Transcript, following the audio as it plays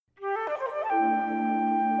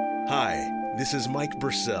This is Mike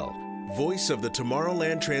Bursell, voice of the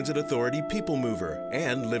Tomorrowland Transit Authority People Mover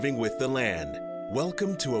and Living with the Land.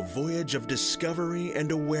 Welcome to a voyage of discovery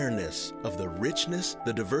and awareness of the richness,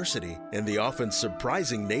 the diversity, and the often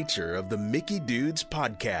surprising nature of the Mickey Dudes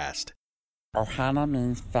podcast. Ohana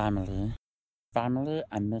means family. Family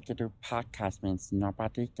and Mickey Dude podcast means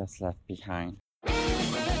nobody gets left behind.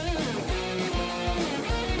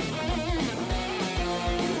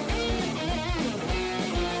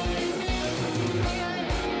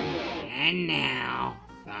 And now,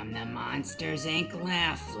 from the Monsters Inc.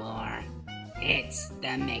 laugh floor, it's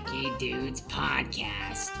the Mickey Dudes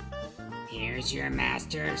podcast. Here's your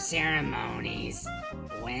master of ceremonies,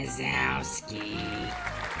 Wazowski.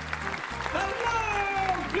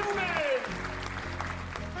 Hello, humans!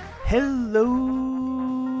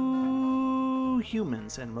 Hello,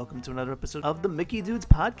 humans, and welcome to another episode of the Mickey Dudes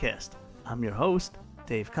podcast. I'm your host,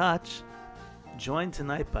 Dave Koch, joined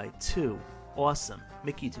tonight by two awesome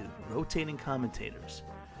Mickey Dude rotating commentators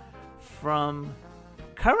from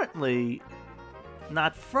currently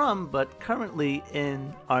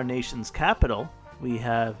in our nation's capital. We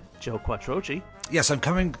have Joe Quattrochi. Yes, I'm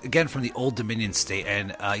coming again from the Old Dominion state,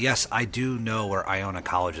 and yes, I do know where Iona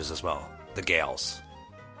College is as well. The Gales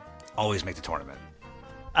always make the tournament.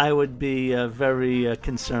 I would be very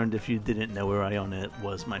concerned if you didn't know where Iona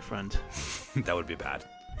was, my friend. That would be bad.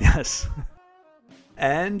 Yes.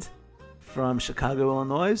 And from Chicago,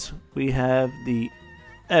 Illinois, we have the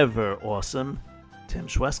ever awesome Tim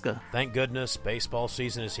Schweska. Thank goodness baseball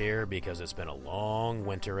season is here because it's been a long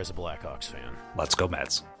winter as a Blackhawks fan. Let's go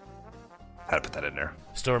Mets. Had to put that in there.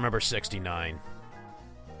 Still remember 69.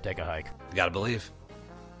 Take a hike. You gotta believe.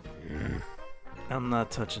 I'm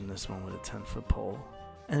not touching this one with a 10-foot pole.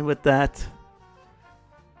 And with that,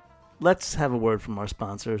 let's have a word from our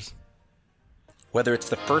sponsors. Whether it's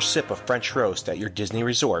the first sip of French roast at your Disney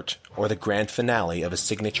resort or the grand finale of a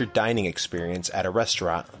signature dining experience at a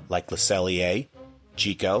restaurant like Le Cellier,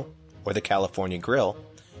 Chico, or the California Grill,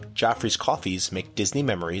 Joffrey's coffees make Disney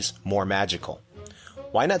memories more magical.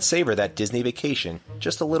 Why not savor that Disney vacation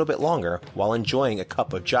just a little bit longer while enjoying a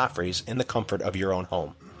cup of Joffrey's in the comfort of your own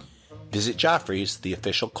home? Visit Joffrey's, the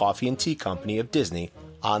official coffee and tea company of Disney,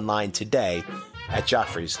 online today at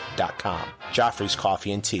joffreys.com. Joffrey's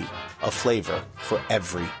Coffee and Tea, a flavor for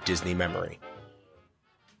every Disney memory.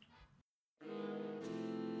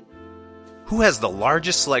 Who has the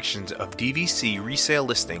largest selections of DVC resale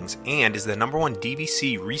listings and is the #1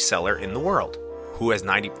 DVC reseller in the world? Who has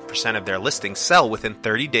 90% of their listings sell within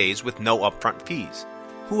 30 days with no upfront fees?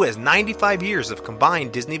 Who has 95 years of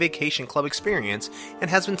combined Disney Vacation Club experience and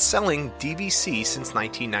has been selling DVC since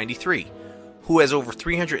 1993? Who has over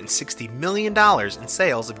 $360 million in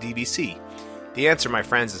sales of DVC? The answer, my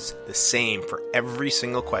friends, is the same for every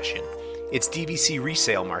single question. It's DVC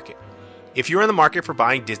Resale Market. If you're in the market for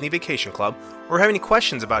buying Disney Vacation Club or have any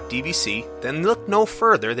questions about DVC, then look no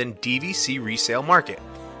further than DVC Resale Market.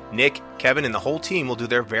 Nick, Kevin, and the whole team will do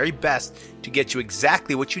their very best to get you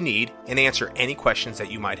exactly what you need and answer any questions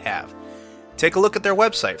that you might have. Take a look at their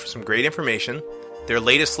website for some great information, their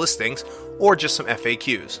latest listings, or just some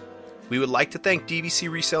FAQs. We would like to thank DVC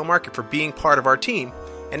Resale Market for being part of our team,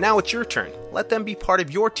 and now it's your turn. Let them be part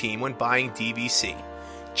of your team when buying DVC.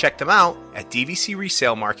 Check them out at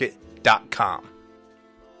dvcresalemarket.com.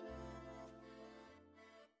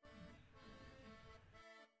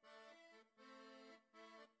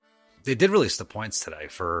 They did release the points today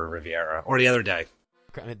for Riviera, or the other day.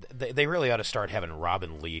 They really ought to start having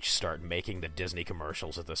Robin Leach start making the Disney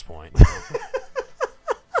commercials at this point.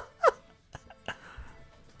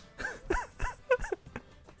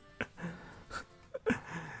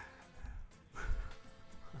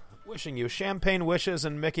 Wishing you champagne wishes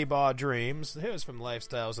and Mickey Bar dreams. Here's from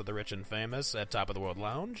Lifestyles of the Rich and Famous at Top of the World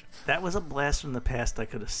Lounge. That was a blast from the past I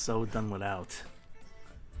could have so done without.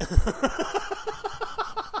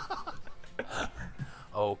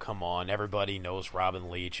 Oh, come on. Everybody knows Robin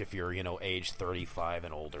Leach if you're, age 35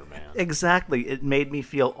 and older, man. Exactly. It made me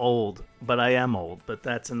feel old, but I am old. But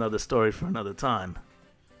that's another story for another time.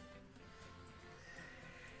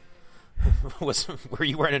 Were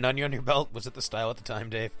you wearing an onion on your belt? Was it the style at the time,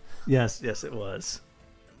 Dave? Yes, it was.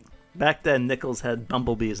 Back then, nickels had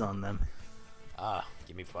bumblebees on them.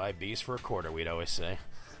 Give me 5 B's for a quarter, we'd always say.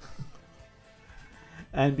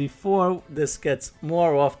 And before this gets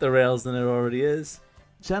more off the rails than it already is,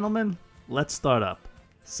 gentlemen, let's start up.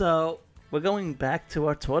 So, we're going back to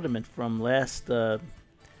our tournament from last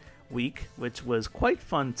week, which was quite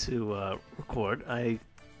fun to record. I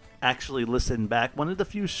actually listened back. One of the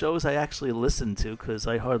few shows I actually listened to, because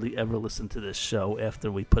I hardly ever listen to this show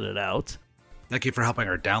after we put it out. Thank you for helping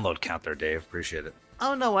our download count there, Dave. Appreciate it.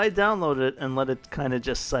 Oh, no, I downloaded it and let it kind of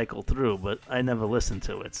just cycle through, but I never listened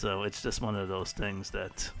to it, so it's just one of those things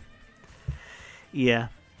that... Yeah,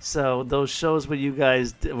 so those shows where you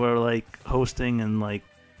guys were, like, hosting and, like,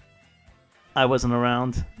 I wasn't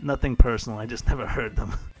around, nothing personal, I just never heard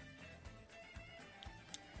them.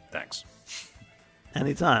 Thanks.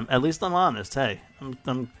 Anytime. At least I'm honest, hey.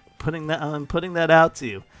 I'm putting that out to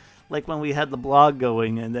you. Like when we had the blog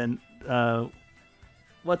going and then,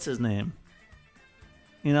 what's his name?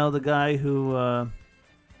 You know, the guy who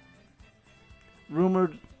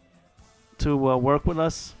rumored to work with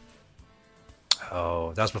us?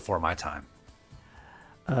 Oh, that was before my time.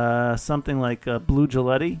 Something like Blue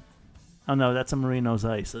Giletti. Oh, no, that's a Marino's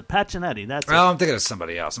Ice. Pat Giannetti, that's Oh, I'm thinking of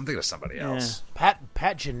somebody else. Pat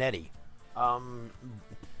Giannetti.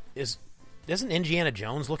 Isn't Indiana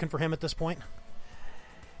Jones looking for him at this point?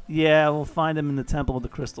 Yeah, we'll find him in the Temple of the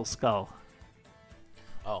Crystal Skull.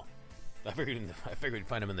 Oh, I figured we'd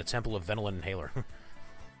find him in the Temple of Ventolin Inhaler.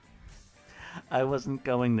 I wasn't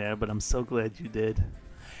going there, but I'm so glad you did.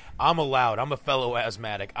 I'm allowed. I'm a fellow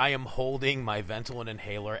asthmatic. I am holding my Ventolin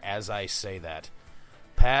inhaler as I say that.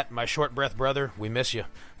 Pat, my short breath brother, we miss you.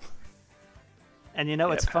 And you know,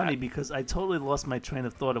 Yeah, it's Pat. funny because I totally lost my train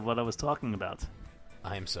of thought of what I was talking about.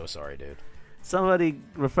 I am so sorry, dude. Somebody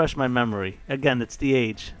refresh my memory. Again, it's the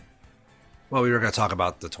age. Well, we were going to talk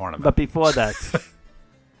about the tournament. But before that...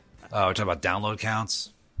 Oh, we're talking about download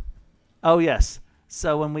counts? Oh, yes.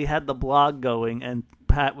 So when we had the blog going and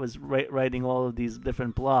Pat was writing all of these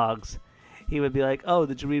different blogs, he would be like, oh,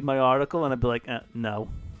 did you read my article? And I'd be like, no.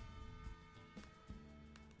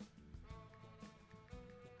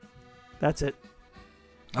 That's it.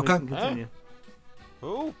 Okay. We can continue.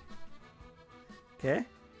 Who? Okay.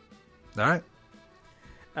 All right.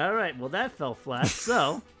 All right. Well, that fell flat.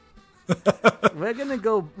 So we're gonna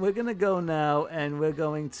go now, and we're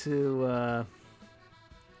going to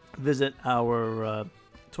visit our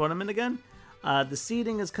tournament again. The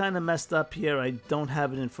seating is kind of messed up here. I don't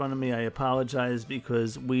have it in front of me. I apologize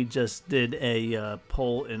because we just did a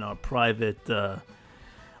poll in our private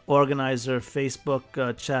organizer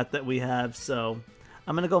Facebook chat that we have. So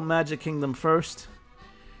I'm gonna go Magic Kingdom first.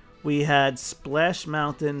 We had Splash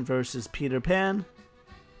Mountain versus Peter Pan.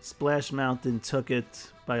 Splash Mountain took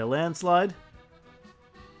it by a landslide.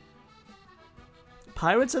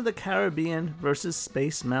 Pirates of the Caribbean versus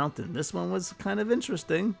Space Mountain. This one was kind of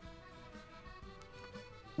interesting.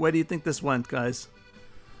 Where do you think this went, guys?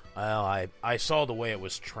 Well, I saw the way it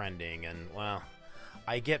was trending, and, well,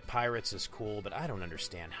 I get Pirates is cool, but I don't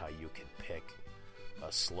understand how you can pick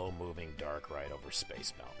a slow-moving dark ride over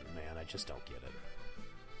Space Mountain, man. I just don't get it.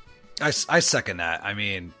 I second that. I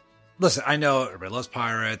mean, listen, I know everybody loves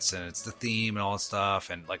pirates and it's the theme and all that stuff,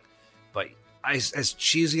 and like, but as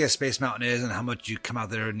cheesy as Space Mountain is and how much you come out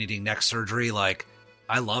there needing neck surgery, like,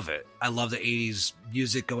 I love it. I love the 80s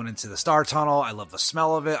music going into the Star Tunnel. I love the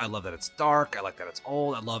smell of it. I love that it's dark. I like that it's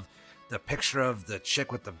old. I love the picture of the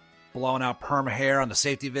chick with the blown out perm hair on the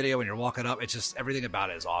safety video when you're walking up. It's just, everything about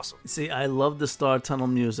it is awesome. See, I love the Star Tunnel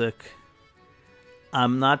music.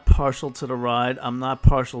 I'm not partial to the ride. I'm not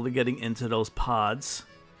partial to getting into those pods.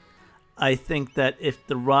 I think that if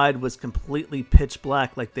the ride was completely pitch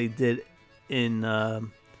black like they did in the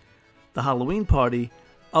Halloween party,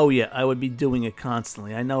 oh yeah, I would be doing it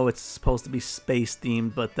constantly. I know it's supposed to be space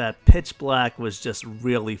themed, but that pitch black was just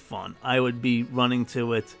really fun. I would be running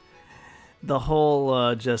to it. The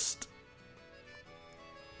whole just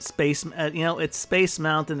space, it's Space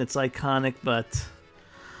Mountain. It's iconic, but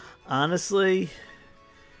honestly,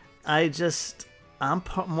 I'm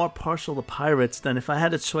more partial to Pirates than if I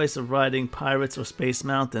had a choice of riding Pirates or Space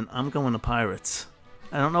Mountain. I'm going to Pirates.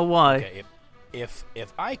 I don't know why. Okay,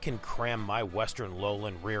 if I can cram my Western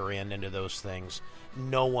Lowland rear end into those things,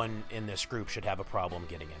 no one in this group should have a problem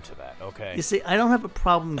getting into that. Okay. You see, I don't have a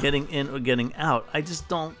problem getting in or getting out. I just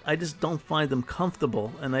don't find them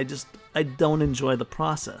comfortable, and I don't enjoy the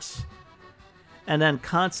process. And then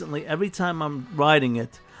constantly, every time I'm riding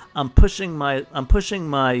it, I'm pushing my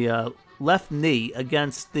left knee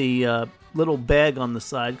against the little bag on the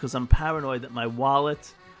side because I'm paranoid that my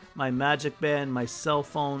wallet, my magic band, my cell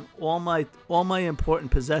phone, all my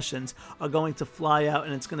important possessions are going to fly out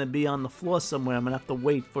and it's going to be on the floor somewhere. I'm going to have to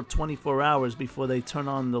wait for 24 hours before they turn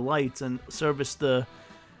on the lights and service the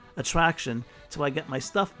attraction till I get my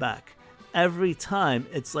stuff back. Every time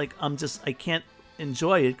it's like I can't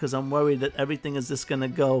enjoy it because I'm worried that everything is just going to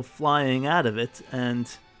go flying out of it, and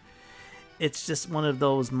it's just one of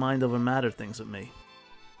those mind over matter things with me.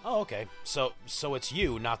 Oh, okay. So it's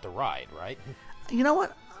you, not the ride, right? You know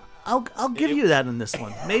what? I'll give you that in this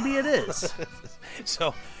one. Maybe it is.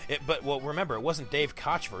 But remember, it wasn't Dave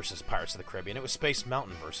Koch versus Pirates of the Caribbean. It was Space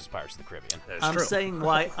Mountain versus Pirates of the Caribbean. I'm saying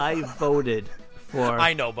why I voted for.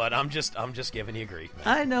 I know, but I'm just giving you grief, man.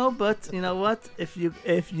 I know, but you know what? If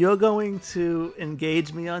you're going to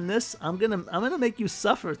engage me on this, I'm gonna make you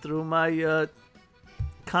suffer through my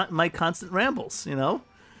my constant rambles. You know,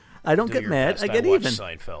 I don't get mad. I get even.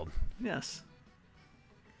 Seinfeld. Yes.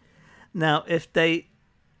 Now,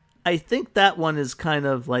 I think that one is kind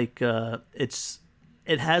of like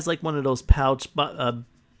it has like one of those pouch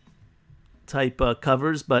type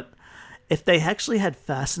covers, but if they actually had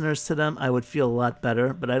fasteners to them, I would feel a lot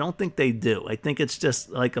better, but I don't think they do. I think it's just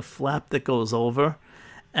like a flap that goes over,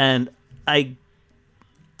 and I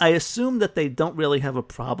assume that they don't really have a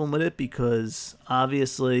problem with it because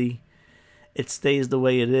obviously it stays the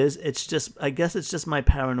way it is. I guess it's just my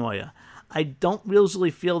paranoia. I don't usually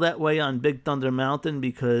feel that way on Big Thunder Mountain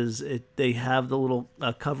because they have the little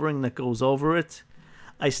covering that goes over it.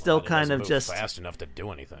 I still kind of just fast enough to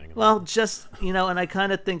do anything. Well, just and I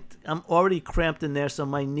kind of think I'm already cramped in there, so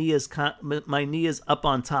my knee is up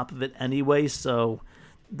on top of it anyway. So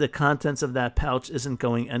the contents of that pouch isn't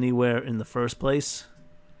going anywhere in the first place.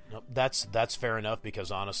 No, that's fair enough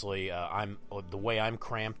because honestly, the way I'm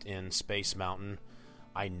cramped in Space Mountain.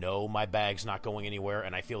 I know my bag's not going anywhere,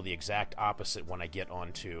 and I feel the exact opposite when I get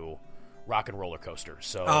onto Rock and Roller Coaster.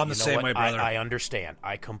 So I'm the same way, brother. I understand.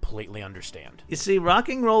 I completely understand. You see, Rock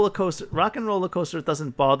and Roller Coaster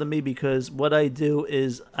doesn't bother me because what I do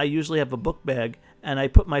is I usually have a book bag, and I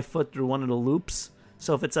put my foot through one of the loops.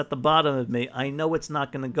 So if it's at the bottom of me, I know it's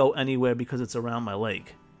not going to go anywhere because it's around my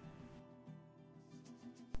leg.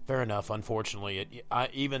 Fair enough. Unfortunately,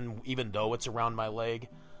 even though it's around my leg,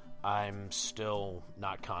 I'm still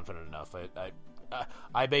not confident enough.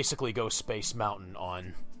 I basically go Space Mountain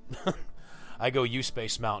on. I go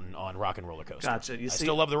Space Mountain on Rock and Roller Coaster. Gotcha. I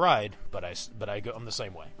still love the ride, but I'm the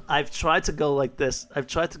same way. I've tried to go like this. I've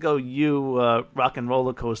tried to go Rock and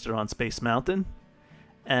Roller Coaster on Space Mountain,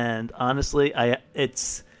 and honestly,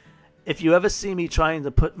 if you ever see me trying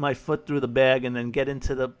to put my foot through the bag and then get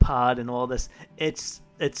into the pod and all this, it's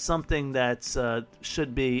something that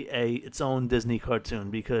should be its own Disney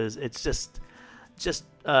cartoon because it's just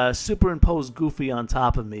superimposed Goofy on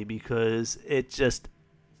top of me because it just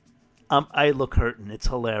I look hurting. It's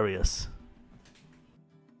hilarious.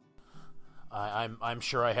 I'm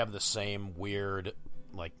sure I have the same weird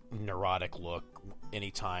like neurotic look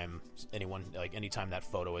anytime that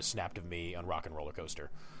photo is snapped of me on Rock and Roller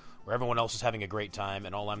Coaster. Where everyone else is having a great time,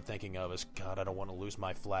 and all I'm thinking of is, God, I don't want to lose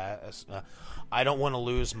my I don't want to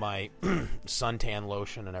lose my suntan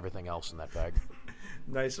lotion and everything else in that bag.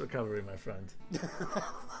 Nice recovery, my friend.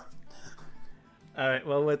 All right,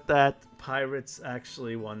 well, with that, Pirates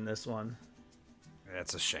actually won this one.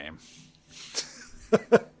 That's a shame.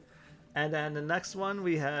 And then the next one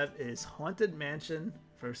we have is Haunted Mansion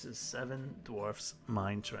versus Seven Dwarfs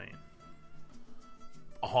Mine Train.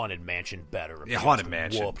 Haunted Mansion better. Haunted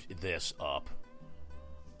Mansion whooped this up.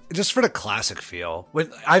 Just for the classic feel.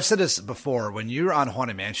 When I've said this before, when you're on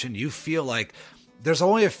Haunted Mansion, you feel like there's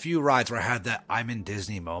only a few rides where I had that I'm in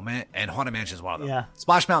Disney moment, and Haunted Mansion is one of them. Yeah.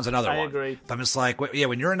 Splash Mountain's another one. I agree. But I'm just like,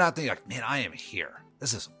 when you're in that thing, you're like, man, I am here.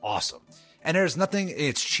 This is awesome. And there's nothing,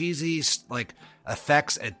 it's cheesy, like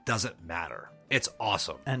effects, it doesn't matter. It's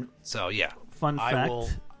awesome. And so, yeah. Fun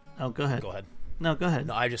fact. Oh, go ahead. Go ahead. No, go ahead.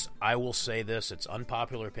 No, I will say this. It's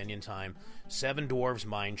unpopular opinion time. Seven Dwarfs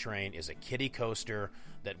Mine Train is a kiddie coaster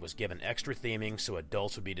that was given extra theming so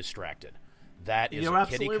adults would be distracted. That is a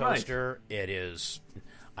kiddie coaster. Right. It is.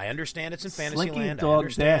 I understand it's in Fantasyland. Slinky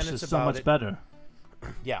Dog Dash is so much better.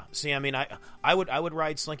 Yeah. See, I mean, I would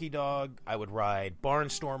ride Slinky Dog. I would ride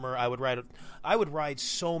Barnstormer. I would ride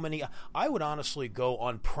so many. I would honestly go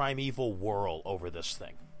on Primeval Whirl over this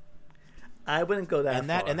thing. I wouldn't go that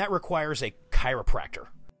far. And that requires a chiropractor.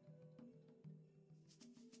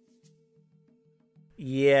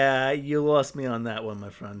 Yeah, you lost me on that one, my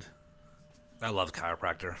friend. I love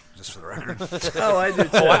chiropractor, just for the record. Oh, I do too.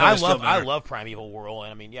 Oh, I love Primeval Whirl,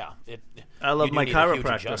 and I mean, yeah, I love my chiropractor.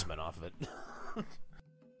 A huge adjustment off of it.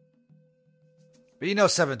 But you know,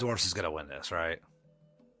 Seven Dwarfs is gonna win this, right?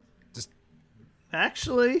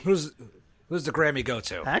 Actually, who's the Grammy go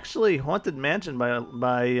to? Actually, Haunted Mansion by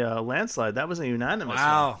landslide. That was a unanimous.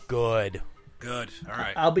 Wow, one. Good. All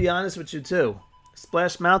right. I'll be honest with you too.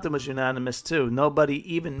 Splash Mountain was unanimous too.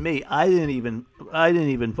 Nobody, even me. I didn't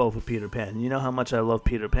even vote for Peter Pan. You know how much I love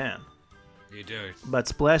Peter Pan. You do. But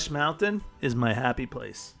Splash Mountain is my happy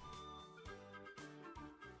place.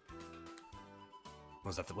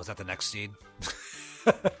 Was that the next seed?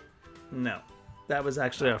 No. That was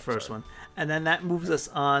actually our first one. And then that moves us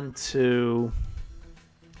on to...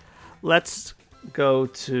 Let's go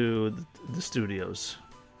to the studios.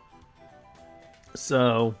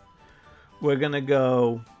 So, we're going to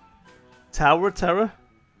go Tower of Terror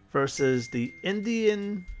versus the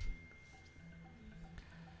Indian...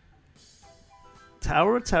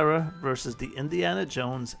 Tower of Terror versus the Indiana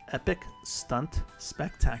Jones Epic Stunt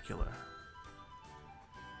Spectacular.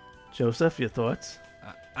 Joseph, your thoughts?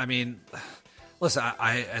 I mean, listen,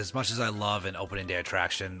 I as much as I love an opening day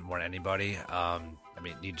attraction more than anybody, I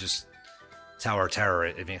mean, you just Tower of Terror.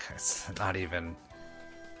 I mean, it's not even.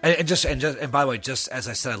 And by the way, just as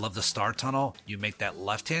I said, I love the Star Tunnel. You make that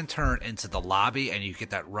left-hand turn into the lobby, and you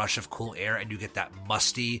get that rush of cool air, and you get that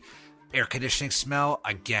musty air conditioning smell.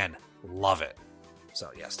 Again, love it. So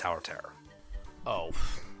yes, Tower of Terror. Oh,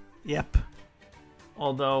 yep.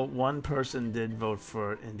 Although one person did vote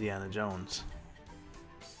for Indiana Jones.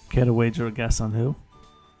 Care to wager a guess on who?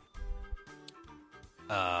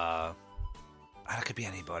 That could be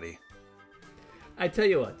anybody. I tell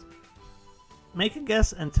you what. Make a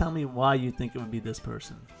guess and tell me why you think it would be this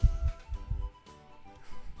person.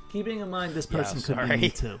 Keeping in mind this person could be me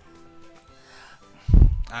too.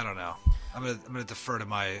 I don't know. I'm gonna defer to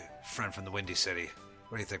my friend from the Windy City.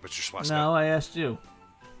 What do you think, Mr. Schwaska? No, I asked you.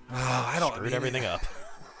 Oh, I don't screwed everything up.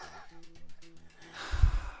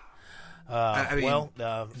 I mean, well,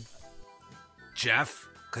 Jeff,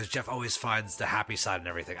 because Jeff always finds the happy side in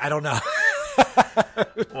everything. I don't know.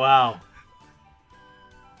 Wow.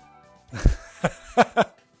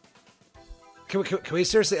 Can we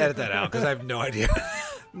seriously edit that out? Because I have no idea.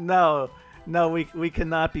 No, we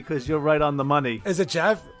cannot because you're right on the money. Is it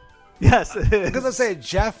Jeff? Yes, it is. Because I'm saying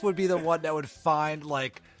Jeff would be the one that would find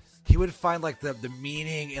he would find the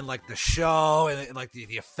meaning in the show and like the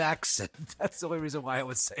effects, and that's the only reason why I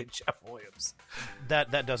would say Jeff Williams.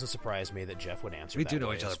 That doesn't surprise me that Jeff would answer. We that do know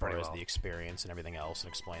way each other as far pretty as well. The experience and everything else, and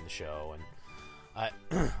explain the show,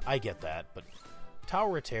 and I get that, but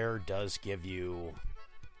Tower of Terror does give you,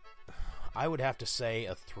 I would have to say,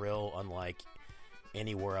 a thrill unlike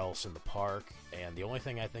anywhere else in the park, and the only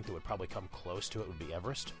thing I think that would probably come close to it would be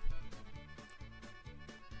Everest.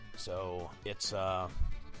 So it's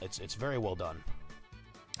very well done.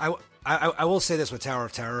 I will say this with Tower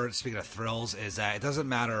of Terror, speaking of thrills, is that it doesn't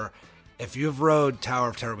matter if you've rode Tower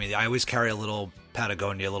of Terror with me. I always carry a little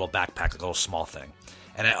Patagonia, a little backpack, a little small thing,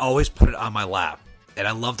 and I always put it on my lap, and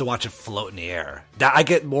I love to watch it float in the air. That I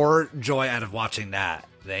get more joy out of watching that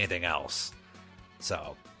than anything else.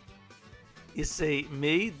 So, you see,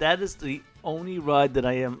 that is the only ride that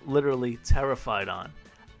I am literally terrified on.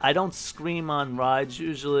 I don't scream on rides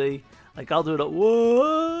usually. Like, I'll do the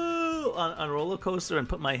whoa on roller coaster and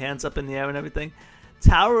put my hands up in the air and everything.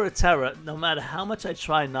 Tower of Terror, no matter how much I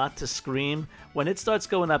try not to scream, when it starts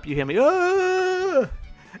going up, you hear me, ah!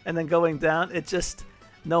 And then going down, it just,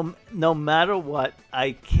 no matter what,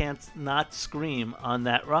 I can't not scream on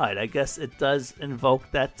that ride. I guess it does invoke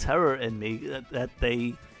that terror in me that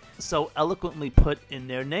they so eloquently put in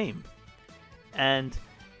their name. And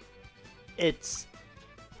it's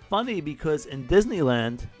funny because in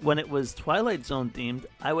Disneyland, when it was Twilight Zone themed,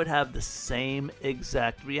 I would have the same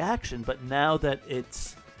exact reaction. But now that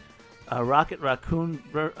it's Rocket Raccoon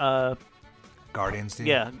Guardians themed?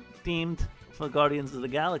 Yeah, themed for Guardians of the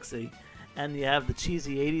Galaxy, and you have the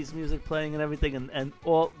cheesy 80s music playing and everything, and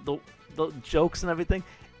all the jokes and everything,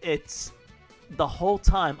 it's the whole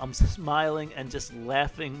time I'm smiling and just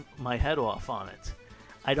laughing my head off on it.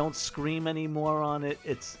 I don't scream anymore on it.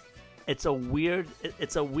 It's a weird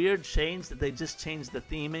change that they just changed the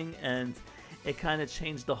theming, and it kind of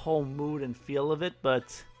changed the whole mood and feel of it.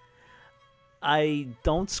 But I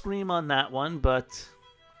don't scream on that one, but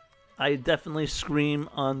I definitely scream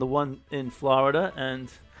on the one in Florida, and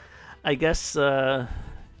I guess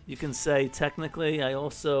you can say technically I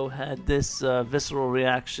also had this visceral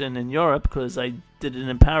reaction in Europe because I did it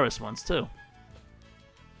in Paris once too.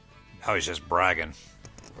 I was just bragging.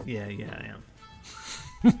 Yeah, I am.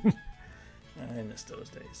 I miss those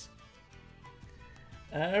days.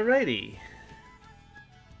 Alrighty.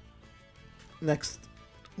 Next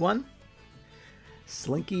one.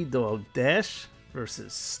 Slinky Dog Dash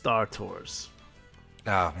versus Star Tours.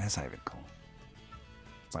 Oh, man, that's not even cool.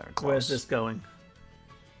 It's not even close. Where's this going?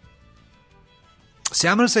 See,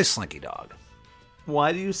 I'm going to say Slinky Dog.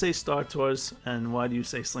 Why do you say Star Tours, and why do you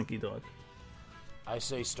say Slinky Dog? I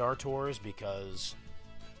say Star Tours because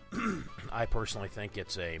I personally think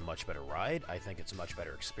it's a much better ride. I think it's a much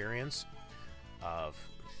better experience.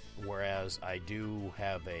 Whereas I do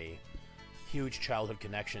have a huge childhood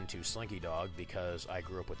connection to Slinky Dog because I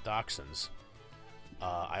grew up with Dachshunds.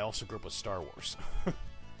 I also grew up with Star Wars.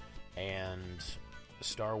 And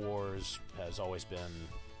Star Wars has always been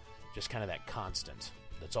just kind of that constant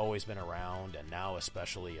that's always been around, and now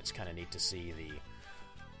especially it's kind of neat to see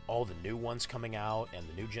all the new ones coming out and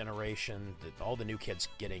the new generation, all the new kids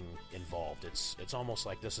getting involved. It's almost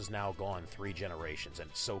like this has now gone 3 generations, and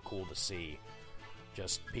it's so cool to see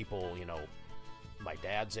just people, my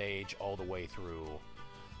dad's age all the way through,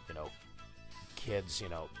 kids,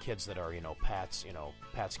 kids that are,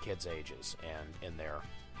 Pat's kids' ages, and they're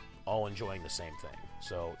all enjoying the same thing.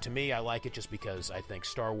 So to me, I like it just because I think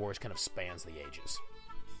Star Wars kind of spans the ages.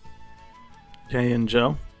 Okay, and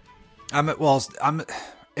Joe?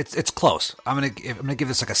 It's close. I'm gonna give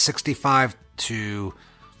this like a 65 to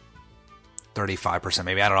 35%,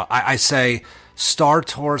 maybe. I don't know. I say Star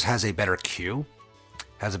Tours has a better queue,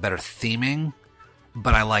 has a better theming,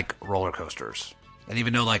 but I like roller coasters. And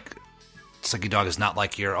even though like Slinky Dog is not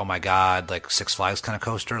like your, oh my god, like Six Flags kind of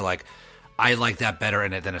coaster, like I like that better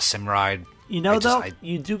in it than a sim ride.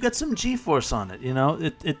 You do get some G-force on it.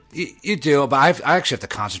 You do, but I actually have to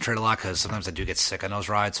concentrate a lot because sometimes I do get sick on those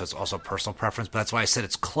rides, so it's also personal preference. But that's why I said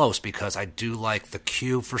it's close, because I do like the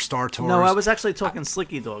queue for Star Tours. No, I was actually talking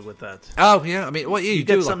Slinky Dog with that. Oh yeah, I mean, well, you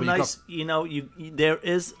do get some nice. There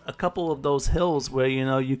is a couple of those hills where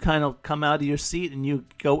you kind of come out of your seat and you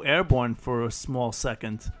go airborne for a small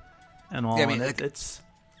second, and all. Yeah, I mean, it's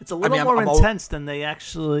a little more intense than they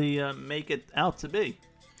actually make it out to be.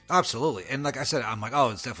 Absolutely. And like I said, I'm like, oh,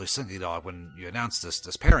 it's definitely Slinky Dog when you announced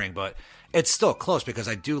this pairing, but it's still close because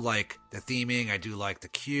I do like the theming, I do like the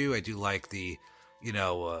queue, I do like the,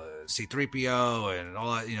 C-3PO and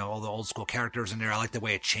all that, all the old school characters in there. I like the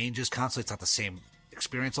way it changes constantly. It's not the same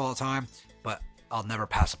experience all the time, but I'll never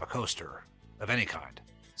pass up a coaster of any kind.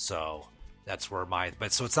 So that's where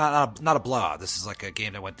so it's not a blowout. This is like a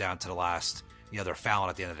game that went down to the last, they're fouling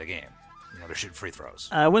at the end of the game. They're shooting free throws.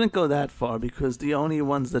 I wouldn't go that far because the only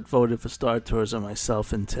ones that voted for Star Tours are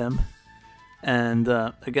myself and Tim. And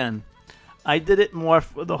again, I did it more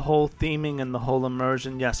for the whole theming and the whole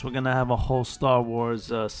immersion. Yes, we're going to have a whole Star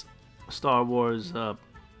Wars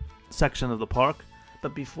section of the park.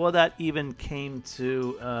 But before that even came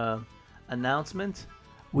to announcement,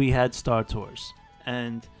 we had Star Tours.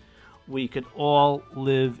 And we could all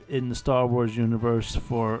live in the Star Wars universe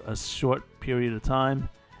for a short period of time.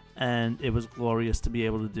 And it was glorious to be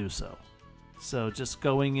able to do so. So just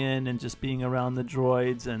going in and just being around the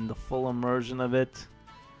droids and the full immersion of it,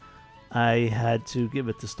 I had to give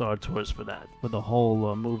it to Star Tours for that, for the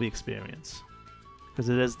whole movie experience. Because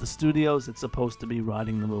it is the studios, it's supposed to be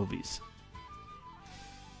riding the movies.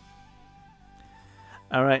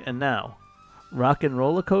 All right, and now, Rock and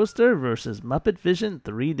Roller Coaster versus Muppet Vision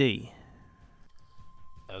 3D.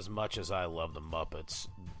 As much as I love the Muppets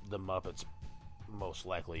most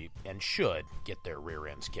likely and should get their rear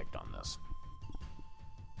ends kicked on this.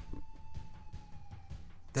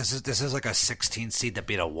 This is like a 16 seed that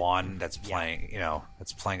beat a 1 that's playing,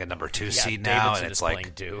 that's playing a number 2 seed now, Davidson and it's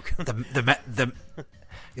like Duke.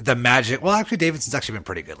 the magic. Well, actually, Davidson's actually been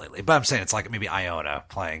pretty good lately, but I'm saying it's like maybe Iona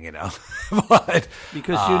playing, but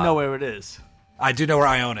because you know where it is. I do know where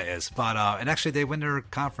Iona is, but and actually they win their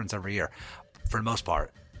conference every year for the most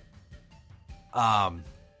part.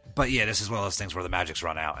 But yeah, this is one of those things where the magic's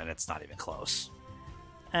run out and it's not even close.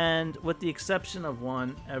 And with the exception of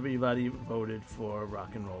one, everybody voted for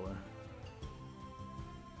Rock and Roller.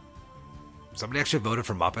 Somebody actually voted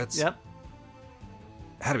for Muppets? Yep.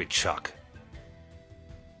 Had to be Chuck.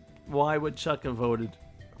 Why would Chuck have voted?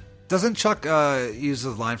 Doesn't Chuck use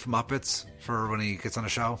the line from Muppets for when he gets on a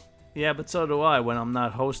show? Yeah, but so do I when I'm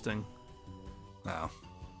not hosting. No.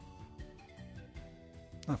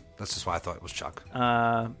 Oh, that's just why I thought it was Chuck.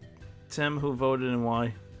 Tim, who voted and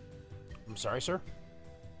why? I'm sorry, sir?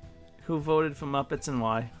 Who voted for Muppets and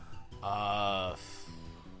why?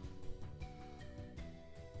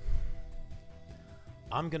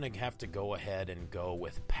 I'm going to have to go ahead and go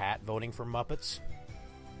with Pat voting for Muppets.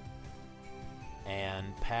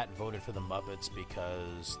 And Pat voted for the Muppets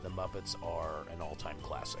because the Muppets are an all-time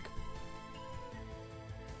classic.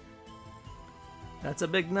 That's a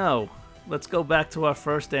big no. Let's go back to our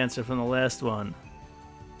first answer from the last one.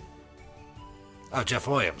 Oh, Jeff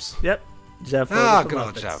Williams. Yep. Jeff voted for good Muppets.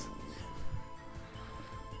 old Jeff.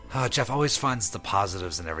 Oh, Jeff always finds the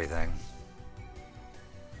positives in everything.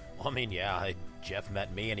 Well, I mean, yeah, Jeff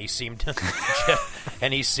met me and he seemed to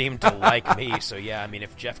like me. So yeah, I mean,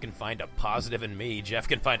 if Jeff can find a positive in me, Jeff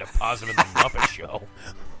can find a positive in the Muppet Show.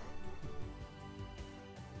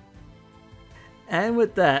 And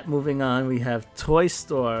with that, moving on, we have Toy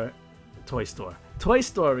Story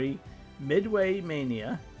Midway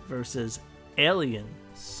Mania versus Alien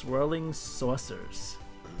Swirling Saucers.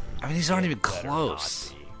 I mean, these aren't even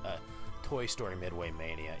close. Toy Story Midway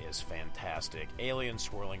Mania is fantastic. Alien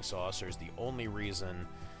swirling saucers, the only reason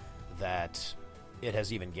that it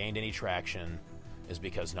has even gained any traction is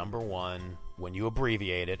because, number one, when you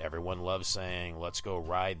abbreviate it, everyone loves saying, let's go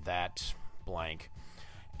ride that blank.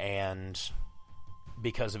 And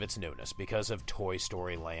because of its newness, because of Toy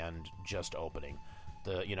Story Land just opening.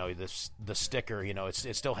 The sticker,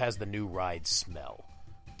 it still has the new ride smell.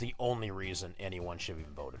 The only reason anyone should have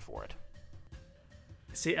even voted for it.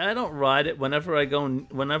 See, I don't ride it. Whenever I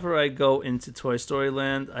go into Toy Story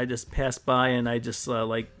Land, I just pass by and I just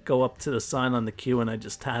go up to the sign on the queue and I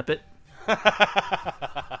just tap it.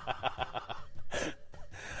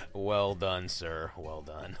 Well done, sir. Well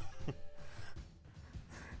done.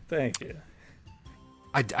 Thank you.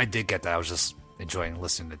 I did get that. I was just enjoying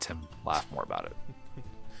listening to Tim laugh more about it.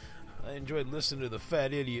 I enjoyed listening to the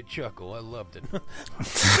fat idiot chuckle. I loved it.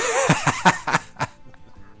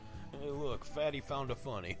 Hey, look, Fatty found a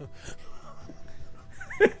funny.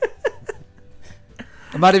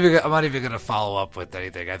 I'm not even going to follow up with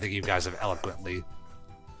anything. I think you guys have eloquently.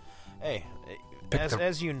 Hey,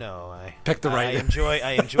 as you know, I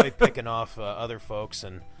enjoy picking off other folks,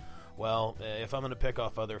 and well, if I'm going to pick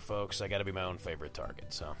off other folks, I got to be my own favorite target.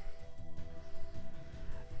 So.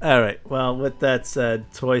 All right. Well, with that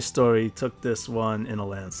said, Toy Story took this one in a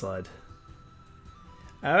landslide.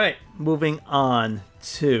 All right. Moving on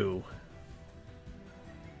to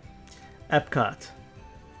Epcot.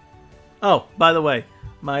 Oh, by the way,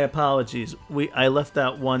 my apologies. I left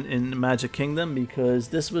out one in Magic Kingdom because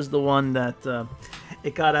this was the one that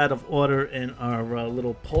it got out of order in our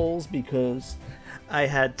little polls because I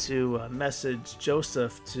had to message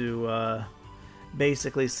Joseph to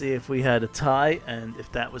basically see if we had a tie, and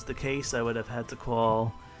if that was the case, I would have had to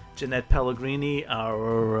call Jeanette Pellegrini,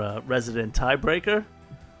 our resident tiebreaker,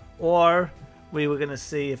 or we were going to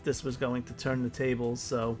see if this was going to turn the tables.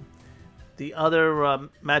 So the other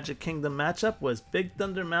Magic Kingdom matchup was Big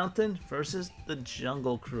Thunder Mountain versus the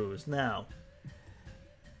Jungle Cruise. Now,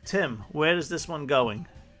 Tim, where is this one going?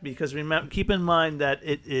 Because keep in mind that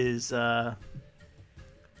it is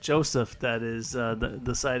Joseph that is the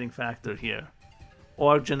deciding factor here.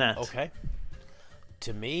 Or Jeanette. Okay.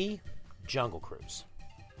 To me, Jungle Cruise.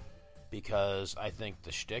 Because I think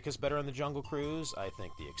the shtick is better on the Jungle Cruise. I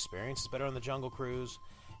think the experience is better on the Jungle Cruise.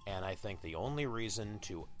 And I think the only reason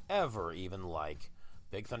to ever even like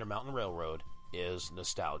Big Thunder Mountain Railroad is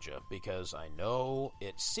nostalgia. Because I know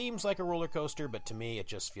it seems like a roller coaster, but to me it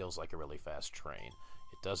just feels like a really fast train.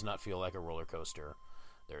 It does not feel like a roller coaster.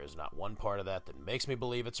 There is not one part of that makes me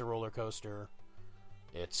believe it's a roller coaster.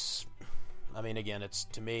 Again, it's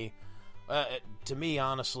to me,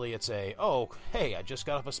 honestly, it's hey, I just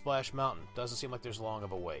got off a Splash Mountain. Doesn't seem like there's long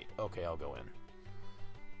of a wait. Okay, I'll go in.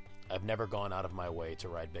 I've never gone out of my way to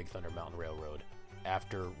ride Big Thunder Mountain Railroad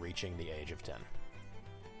after reaching the age of 10.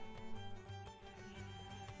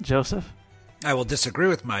 Joseph? I will disagree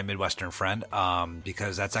with my Midwestern friend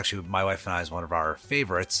because that's actually my wife and I's one of our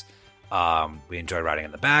favorites. We enjoy riding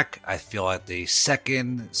in the back. I feel at the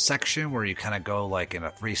second section where you kind of go like in a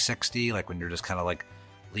 360, like when you're just kind of like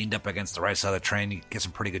leaned up against the right side of the train, you get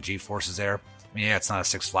some pretty good G-forces there. I mean, yeah, it's not a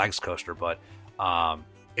Six Flags coaster, but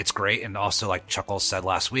it's great. And also, like Chuckles said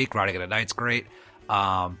last week, riding it at night's great.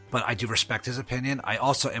 But I do respect his opinion. I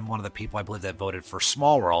also am one of the people, I believe, that voted for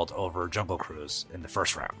Small World over Jungle Cruise in the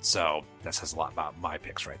first round. So that says a lot about my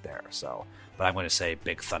picks right there. So, but I'm going to say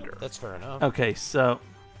Big Thunder. That's fair enough. Okay, so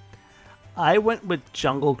I went with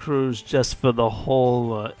Jungle Cruise just for the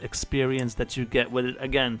whole experience that you get with it.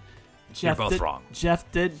 Again, You're both wrong. Jeff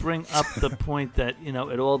did bring up the point that,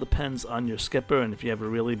 it all depends on your skipper, and if you have a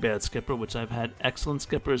really bad skipper, which I've had excellent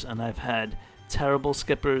skippers and I've had terrible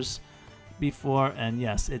skippers before, and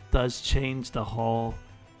yes, it does change the whole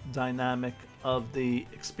dynamic of the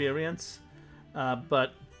experience.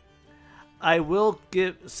 But I will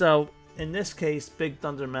give... So, in this case, Big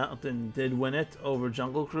Thunder Mountain did win it over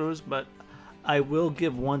Jungle Cruise, but I will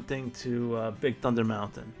give one thing to Big Thunder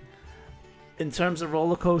Mountain. In terms of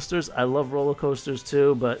roller coasters, I love roller coasters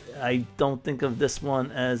too, but I don't think of this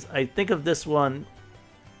one as... I think of this one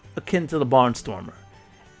akin to the Barnstormer.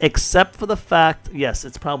 Except for the fact, yes,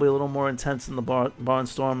 it's probably a little more intense than the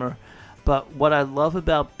Barnstormer, but what I love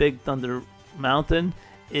about Big Thunder Mountain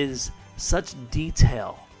is such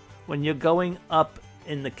detail. When you're going up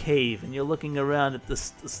in the cave and you're looking around at the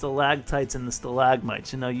stalactites and the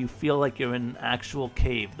stalagmites, you feel like you're in an actual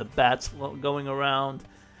cave. The bats going around,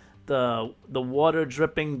 the water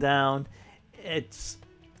dripping down. It's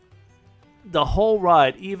the whole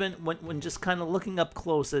ride, even when just kind of looking up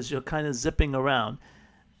close as you're kind of zipping around,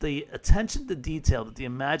 the attention to detail that the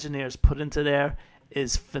Imagineers put into there,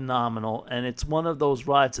 is phenomenal, and it's one of those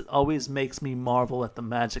rides that always makes me marvel at the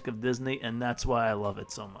magic of Disney, and that's why I love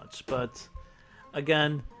it so much. But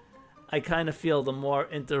again, I kind of feel the more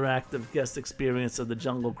interactive guest experience of the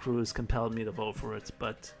Jungle Cruise compelled me to vote for it,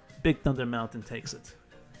 but Big Thunder Mountain takes it.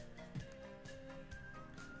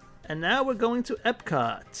 And now we're going to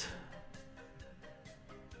Epcot.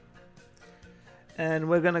 And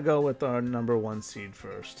we're going to go with our number 1 seed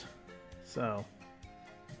first. So,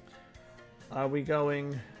 are we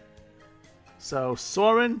going... So,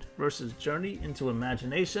 Soarin' versus Journey into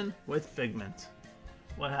Imagination with Figment.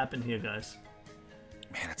 What happened here, guys?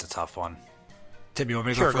 Man, it's a tough one. Tim, you want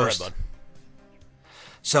me to Sure, go first? go ahead, bud.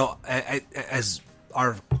 So, as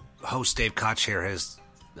our host Dave Koch here, his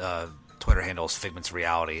Twitter handle is Figment's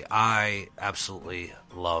Reality. I absolutely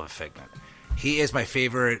love Figment. He is my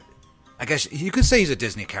favorite. I guess you could say he's a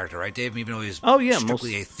Disney character, right, Dave? Even though he's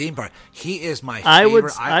strictly a theme park, he is my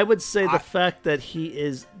favorite. I would say the fact that he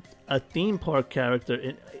is a theme park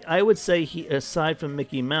character. I would say he, aside from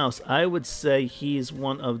Mickey Mouse, I would say he's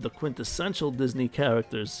one of the quintessential Disney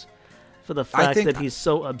characters for the fact that he's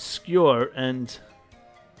so obscure. And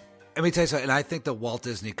let me tell you something. And I think the Walt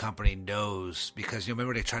Disney Company knows, because you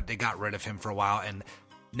remember they got rid of him for a while, and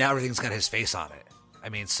now everything's got his face on it. I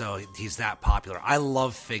mean, so he's that popular. I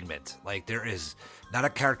love Figment. Like, there is not a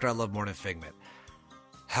character I love more than Figment.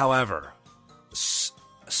 However,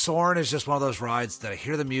 Soarin' is just one of those rides that I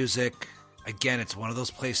hear the music. Again, it's one of those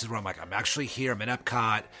places where I'm like, I'm actually here. I'm in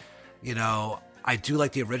Epcot. You know, I do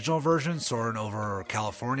like the original version, Soarin' over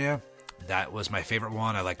California. That was my favorite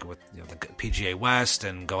one. I like it with the PGA West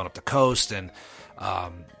and going up the coast, and I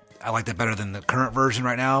like that better than the current version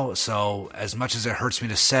right now. So as much as it hurts me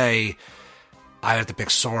to say, I have to pick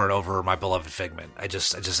Soarin' over my beloved Figment. I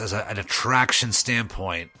just as an attraction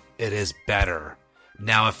standpoint, it is better.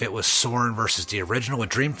 Now, if it was Soarin' versus the original with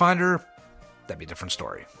Dreamfinder, that'd be a different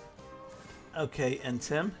story. Okay, and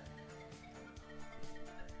Tim?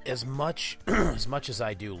 As much as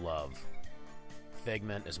I do love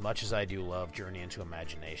Figment, as much as I do love Journey into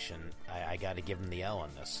Imagination, I got to give him the L on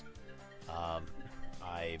this.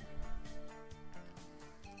 I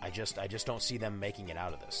just don't see them making it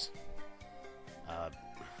out of this.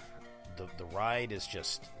 The ride is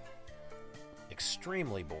just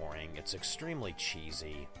extremely boring. It's extremely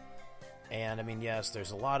cheesy, and I mean, yes,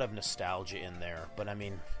 there's a lot of nostalgia in there, but I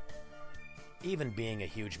mean, even being a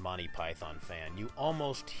huge Monty Python fan, you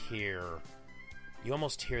almost hear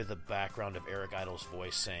the background of Eric Idle's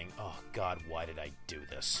voice saying, "Oh God, why did I do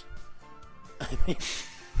this?" I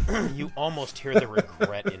mean, you almost hear the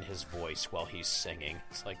regret in his voice while he's singing.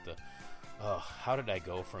 It's like how did I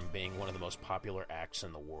go from being one of the most popular acts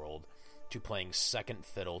in the world to playing second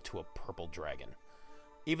fiddle to a purple dragon?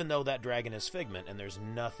 Even though that dragon is Figment, and there's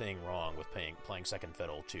nothing wrong with playing second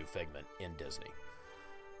fiddle to Figment in Disney.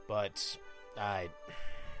 But I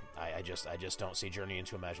just don't see Journey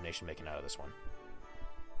into Imagination making out of this one.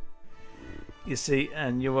 You see,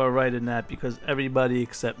 and you were right in that, because everybody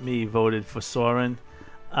except me voted for Soarin'.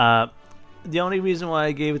 The only reason why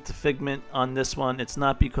I gave it to Figment on this one, it's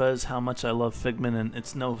not because how much I love Figment, and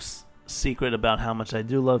it's no secret about how much I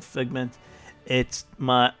do love Figment.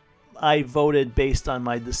 I voted based on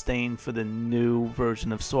my disdain for the new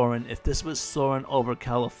version of Soarin'. If this was Soarin' over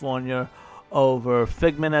California, over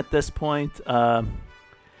Figment at this point,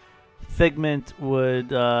 Figment would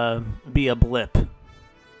be a blip,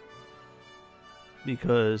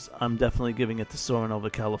 because I'm definitely giving it to Soarin' over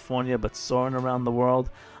California. But Soarin' around the world,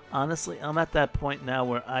 honestly, I'm at that point now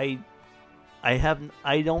where I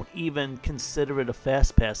don't even consider it a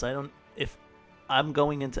fast pass. If I'm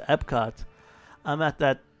going into Epcot, I'm at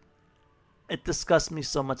that. It disgusts me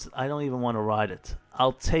so much that I don't even want to ride it.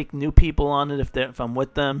 I'll take new people on it if I'm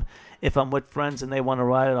with them. If I'm with friends and they want to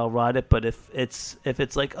ride it, I'll ride it. But if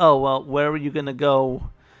it's like, oh well, where are you gonna go?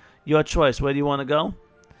 Your choice. Where do you want to go?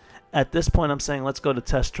 At this point, I'm saying let's go to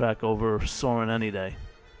Test Track over Soarin' any day.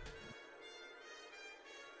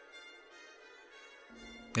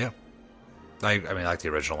 Yeah, I mean, I like the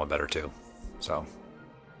original one better too. So,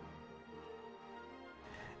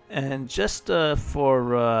 and just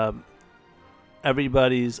for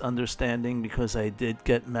everybody's understanding, because I did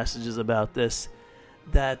get messages about this,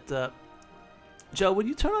 that Joe, would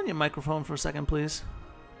you turn on your microphone for a second, please?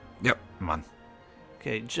 Yep, I'm on.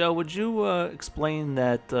 Okay, Joe, would you explain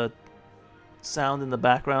that sound in the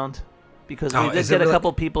background? Because we did get a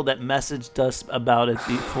couple people that messaged us about it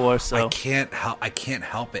before. So I can't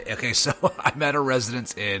help it. Okay, so I'm at a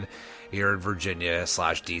Residence Inn here in Virginia /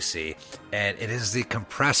 DC, and it is the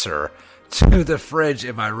compressor to the fridge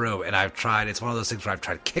in my room. And I've tried. It's one of those things where I've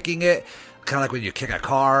tried kicking it, kind of like when you kick a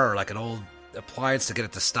car or like an old appliance to get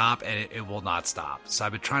it to stop, and it will not stop. So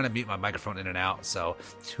I've been trying to mute my microphone in and out. So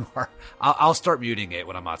I'll start muting it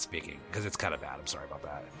when I'm not speaking because it's kind of bad. I'm sorry about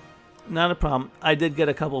that. Not a problem. I did get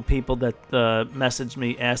a couple people that messaged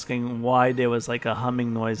me asking why there was like a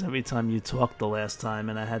humming noise every time you talked the last time,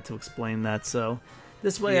 and I had to explain that. So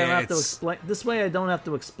this way I don't have to explain. This way I don't have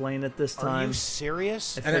to explain it this time. Are you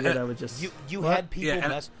serious? I figured I would just. You had people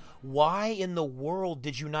Why in the world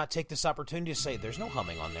did you not take this opportunity to say there's no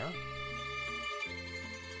humming on there?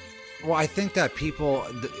 Well, I think that people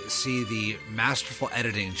see the masterful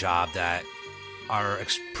editing job that our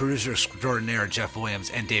producer extraordinaire Jeff Williams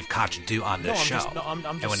and Dave Koch do on this show. I'm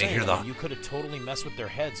just and when saying, they hear you could have totally messed with their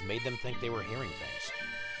heads, made them think they were hearing things.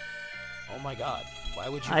 Oh my God! Why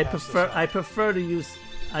would you? I prefer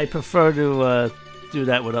to do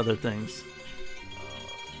that with other things.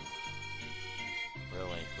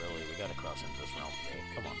 Really, we got to cross into this realm. Dave.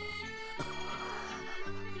 Come on, man.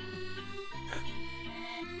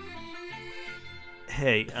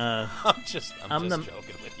 Hey, I'm just joking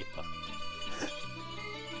with you.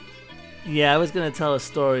 Yeah, I was going to tell a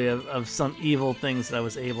story of some evil things that I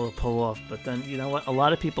was able to pull off, but then, you know what? A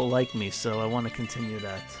lot of people like me, so I want to continue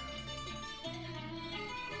that.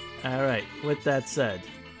 Alright, with that said,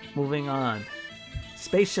 moving on.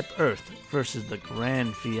 Spaceship Earth versus the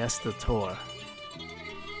Grand Fiesta Tour.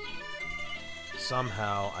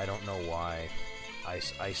 Somehow, I don't know why, I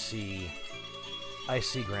see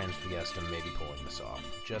Grand Fiesta maybe pulling this off,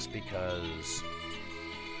 just because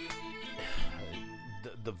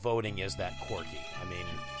the voting is that quirky. I mean,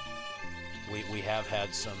 we have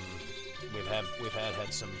had some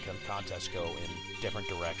contests go in different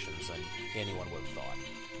directions than anyone would have thought.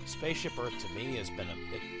 Spaceship Earth to me has been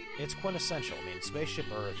it's quintessential. I mean, Spaceship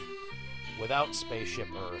Earth, without Spaceship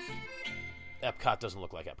Earth, Epcot doesn't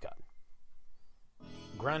look like Epcot.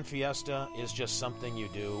 Grand Fiesta is just something you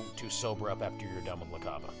do to sober up after you're done with La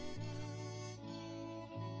Cava.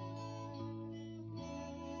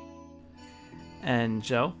 And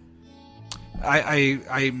Joe? I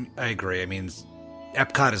agree. I mean,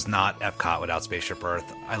 Epcot is not Epcot without Spaceship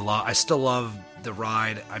Earth. I still love the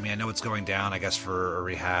ride. I mean, I know it's going down, I guess, for a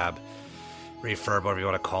refurb, whatever you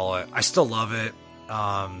want to call it. I still love it.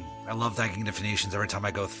 I love thanking the Phoenicians every time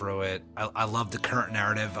I go through it. I love the current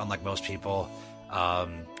narrative, unlike most people.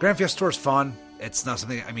 Grand Fiesta Tour is fun. It's not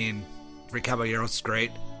something, I mean, Three Caballeros is great.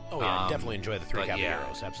 Oh, yeah, I definitely enjoy the Three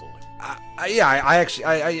Caballeros, absolutely.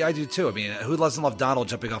 I do too. I mean, who doesn't love Donald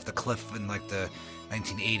jumping off the cliff in like the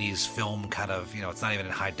 1980s film kind of, it's not even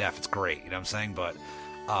in high def. It's great, you know what I'm saying? But,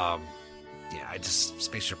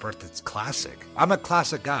 Spaceship Earth, it's classic. I'm a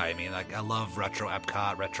classic guy. I mean, like, I love retro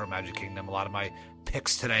Epcot, retro Magic Kingdom. A lot of my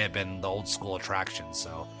picks today have been the old school attractions.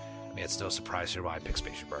 So, I mean, it's no surprise here why I pick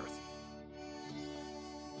Spaceship Earth.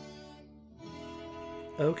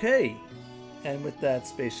 Okay. And with that,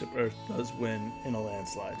 Spaceship Earth does win in a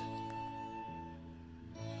landslide.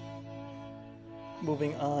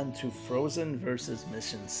 Moving on to Frozen versus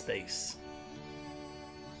Mission Space.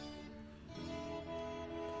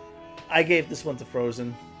 I gave this one to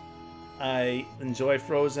Frozen. I enjoy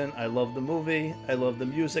Frozen. I love the movie. I love the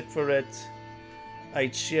music for it. I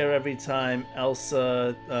cheer every time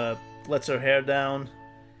Elsa lets her hair down.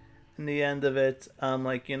 In the end of it, I'm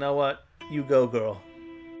like, you know what? You go, girl.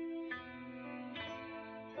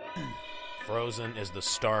 Frozen is the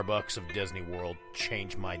Starbucks of Disney World.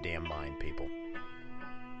 Change my damn mind, people.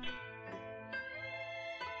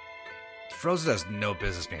 Frozen has no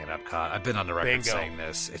business being an Epcot. I've been on the record saying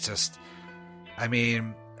this. It's just, I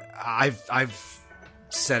mean, I've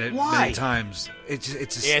said it many times. It's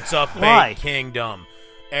a fake kingdom.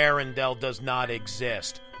 Arendelle does not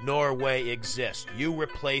exist. Norway exists. You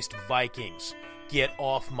replaced Vikings. Get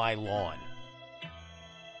off my lawn.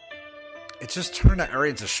 It just turned that area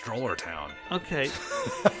into stroller town. Okay.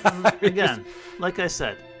 Again, like I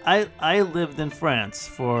said, I lived in France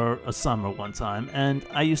for a summer one time, and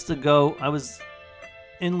I used to go, I was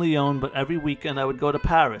in Lyon, but every weekend I would go to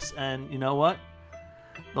Paris. And you know what?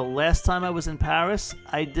 The last time I was in Paris,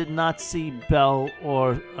 I did not see Belle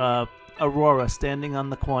or Aurora standing on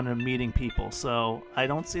the corner meeting people. So I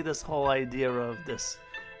don't see this whole idea of this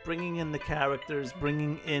bringing in the characters,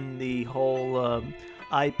 bringing in the whole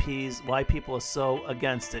IPs, why people are so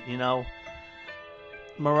against it.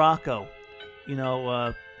 Morocco,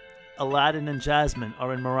 Aladdin and Jasmine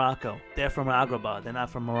are in Morocco. They're from Agrabah. They're not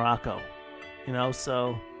from Morocco.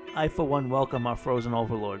 So I, for one, welcome our Frozen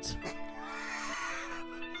overlords.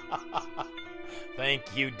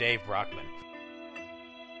 Thank you, Dave Brockman.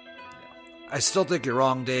 I still think you're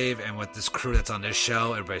wrong, Dave, and with this crew that's on this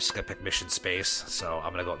show, everybody's going to pick Mission Space, so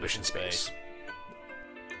I'm going to go with Mission Space.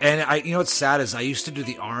 And you know what's sad is I used to do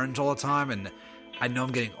the orange all the time, and I know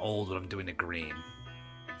I'm getting old when I'm doing the green.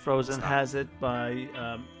 Frozen has it by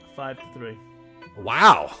 5-3.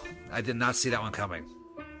 Wow, I did not see that one coming.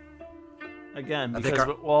 Again, because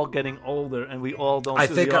we're all getting older, and we all don't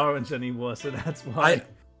do the orange anymore, so that's why.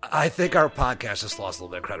 I think our podcast just lost a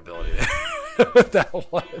little bit of credibility with that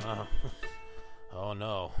one. Oh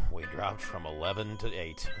no, we dropped from 11 to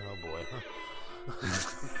 8. Oh boy.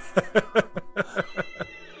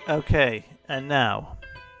 Okay, and now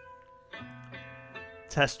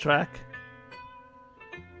Test Track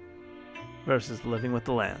versus Living with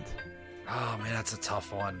the Land. Oh man, that's a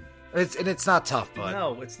tough one. It's not tough, but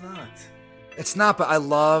no, it's not. It's not, but I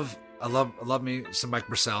love me some Mike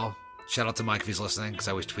Purcell. Shout out to Mike if he's listening, because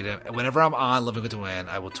I always tweet him. Whenever I'm on Living with the Land,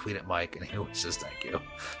 I will tweet at Mike, and he always says thank you.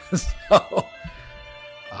 So,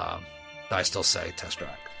 I still say Test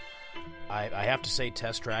Track. I have to say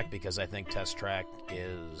Test Track because I think Test Track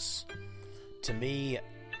is, to me,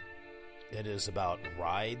 it is about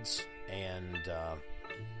rides, and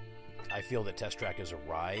I feel that Test Track is a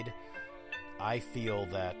ride. I feel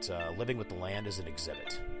that Living with the Land is an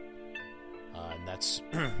exhibit. And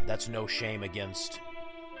that's no shame against,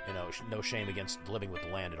 no shame against Living with the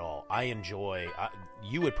Land at all. I enjoy.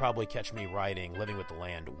 You would probably catch me riding Living with the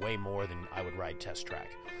Land way more than I would ride Test Track.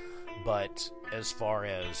 But as far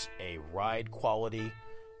as a ride quality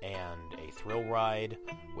and a thrill ride,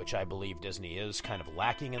 which I believe Disney is kind of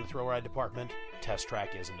lacking in the thrill ride department, Test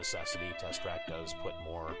Track is a necessity. Test Track does put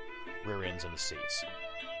more rear ends in the seats,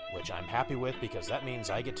 which I'm happy with because that means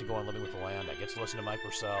I get to go on Living with the Land. I get to listen to Mike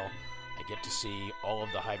Purcell. I get to see all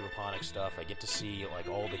of the hydroponic stuff. I get to see like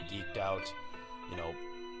all the geeked out,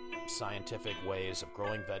 scientific ways of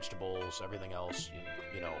growing vegetables, everything else,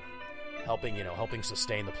 helping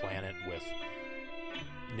sustain the planet with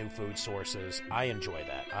new food sources. I enjoy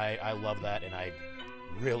that. I love that, and I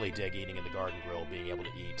really dig eating in the Garden Grill, being able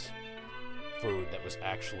to eat food that was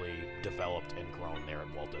actually developed and grown there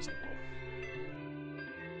at Walt Disney World.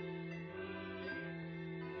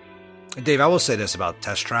 Dave, I will say this about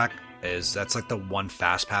Test Track. That's like the one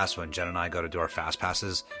fast pass when Jen and I go to do our fast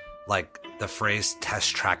passes. Like the phrase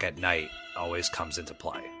Test Track at night always comes into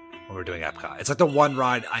play when we're doing Epcot. It's like the one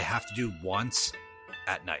ride I have to do once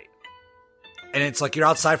at night. And it's like you're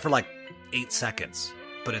outside for like 8 seconds,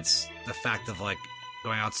 but it's the fact of like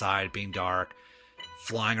going outside, being dark,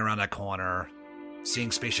 flying around that corner,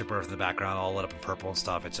 seeing Spaceship Earth in the background all lit up in purple and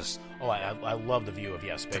stuff. It's just... Oh, I love the view of,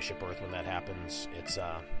 Spaceship Earth when that happens. It's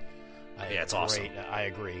it's awesome. I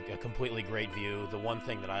agree. A completely great view. The one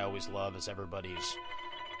thing that I always love is everybody's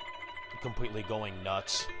completely going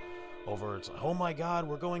nuts over. It's like, oh my God,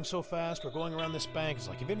 we're going so fast. We're going around this bank. It's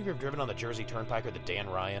like, have you ever driven on the Jersey Turnpike or the Dan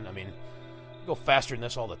Ryan? I mean, you go faster than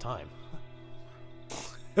this all the time.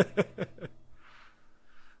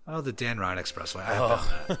 Oh, the Dan Ryan Expressway.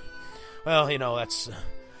 Well,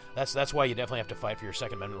 that's why you definitely have to fight for your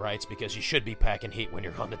Second Amendment rights, because you should be packing heat when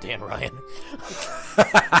you're on the Dan Ryan.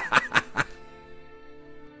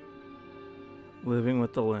 Living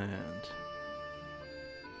with the Land.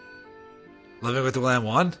 Living with the Land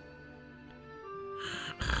 1?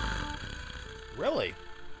 Really?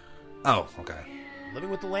 Oh, okay. Living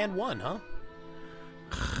with the Land 1, huh?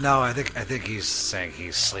 No, I think he's saying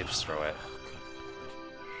he sleeps through it.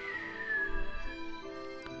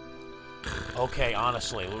 Okay,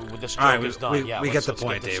 honestly, this joke is done. We get the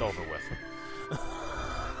point, Dave. Dave. Over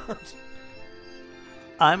with.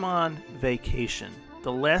 I'm on vacation.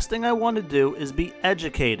 The last thing I want to do is be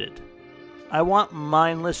educated. I want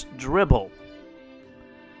mindless dribble.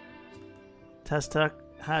 Test Track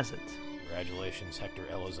has it. Congratulations, Hector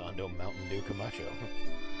Elizondo Mountain Dew Camacho.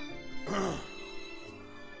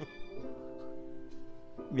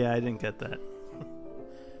 Yeah, I didn't get that.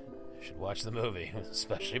 You should watch the movie,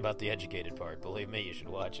 especially about the educated part. Believe me, you should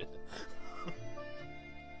watch it.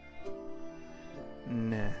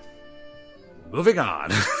 Nah. Moving on.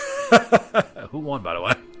 Who won, by the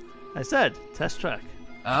way? I said Test Track.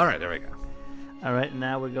 All right, there we go. All right,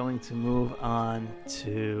 now we're going to move on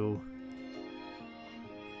to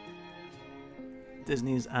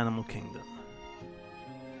Disney's Animal Kingdom.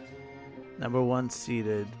 Number 1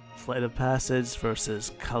 seeded Flight of Passage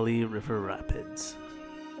versus Kali River Rapids.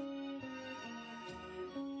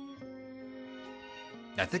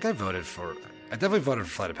 I think I definitely voted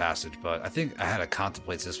for Flight of Passage, but I think I had to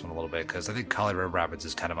contemplate this one a little bit because I think Kali River Rapids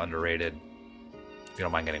is kind of underrated if you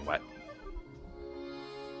don't mind getting wet.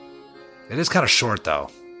 It is kind of short, though.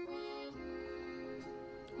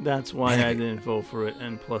 That's why I didn't vote for it,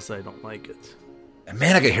 and plus I don't like it. And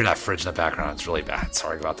man, I can hear that fridge in the background. It's really bad.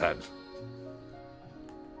 Sorry about that.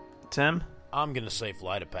 Tim? I'm going to say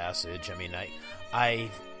Flight of Passage. I mean,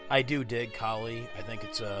 I do dig Kali. I think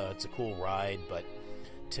it's a cool ride, but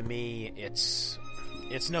to me, it's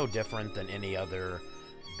no different than any other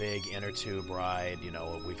big inner tube ride. You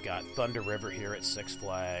know, we've got Thunder River here at Six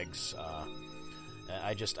Flags.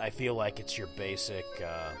 I feel like it's your basic,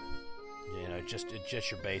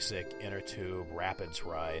 just your basic inner tube rapids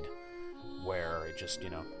ride, where it just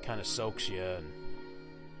kind of soaks you and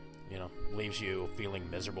leaves you feeling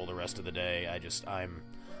miserable the rest of the day.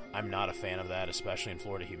 I'm not a fan of that, especially in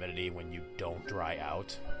Florida humidity when you don't dry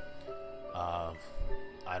out.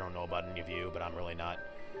 I don't know about any of you, but I'm really not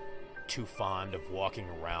too fond of walking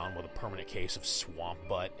around with a permanent case of swamp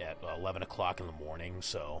butt at 11 o'clock in the morning.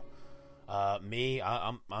 So, I'm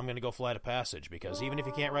going to go Flight of Passage, because even if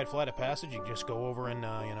you can't ride Flight of Passage, you can just go over and,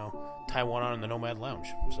 tie one on in the Nomad Lounge.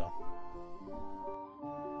 So.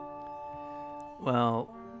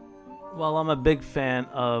 Well, I'm a big fan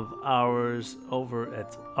of ours over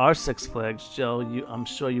at our Six Flags, Joe, I'm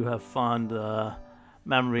sure you have fond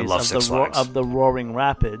memories of the Roaring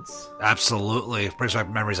Rapids. Absolutely. Brings back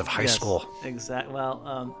memories of high school. Exactly.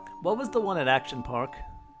 Well, what was the one at Action Park?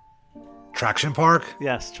 Traction Park?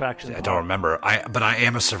 Yes, Traction Park. I don't remember. But I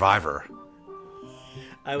am a survivor.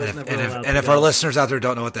 I was if our listeners out there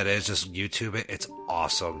don't know what that is, just YouTube it. It's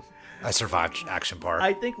awesome. I survived Action Park.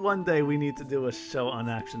 I think one day we need to do a show on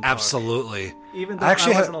Action Park. Absolutely. Even though I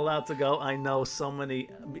wasn't allowed to go, I know so many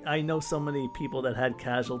people that had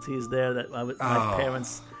casualties there that my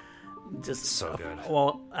parents just so good.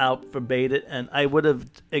 all out forbade it, and I would have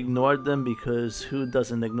ignored them, because who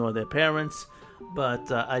doesn't ignore their parents?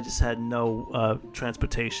 But I just had no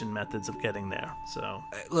transportation methods of getting there. So,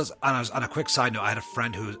 listen, on a quick side note, I had a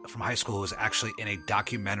friend from high school who was actually in a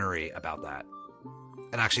documentary about that.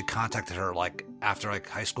 And I actually contacted her after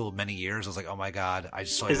high school many years. I was like, "Oh my god, I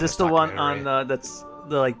just saw." Is this the one on that's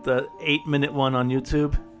the 8-minute one on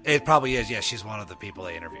YouTube? It probably is. Yeah, she's one of the people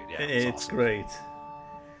they interviewed. Yeah, it's awesome. Great.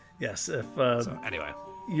 Yes, anyway,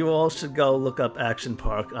 you all should go look up Action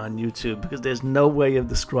Park on YouTube, because there's no way of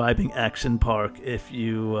describing Action Park if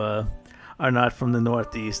you are not from the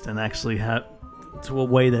Northeast and actually have to a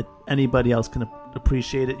way that anybody else can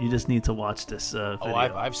appreciate it. You just need to watch this video. Oh,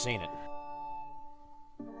 I've seen it.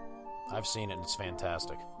 I've seen it, and it's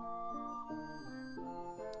fantastic.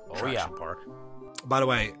 Oh, Traction Park. By the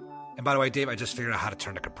way, Dave, I just figured out how to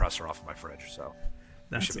turn the compressor off in my fridge, so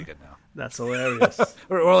we should be good now. That's hilarious.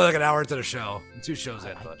 We're only like an hour into the show, 2 shows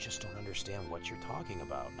in. I just don't understand what you're talking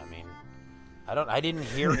about. I mean, I didn't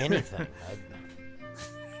hear anything.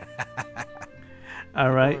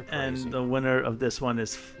 All right, and the winner of this one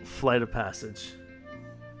is Flight of Passage.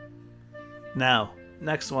 Now,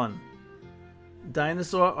 next one.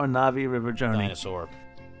 Dinosaur or Navi River Journey?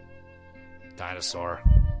 Dinosaur.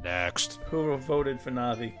 Next. Who voted for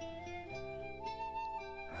Navi?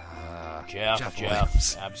 Jeff.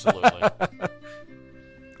 Absolutely.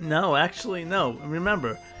 No, actually, no.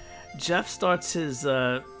 Remember, Jeff starts his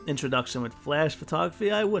introduction with flash photography.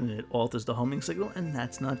 I wouldn't. It alters the homing signal, and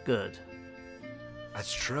that's not good.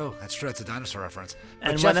 That's true. It's a dinosaur reference.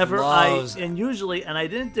 And Jeff whenever loves... usually, and I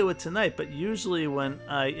didn't do it tonight, but usually when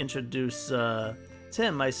I introduce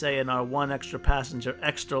Tim, I say in our one extra passenger,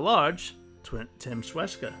 extra large, Tim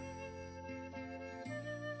Schweschka.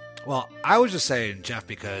 Well, I was just saying Jeff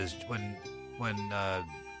because when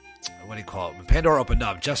Pandora opened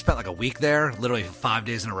up, Jeff spent a week there, literally 5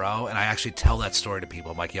 days in a row, and I actually tell that story to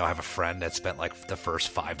people. I'm like, I have a friend that spent the first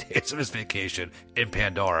 5 days of his vacation in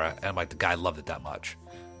Pandora, and I'm like, the guy loved it that much.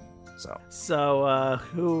 So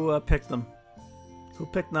who picked them? Who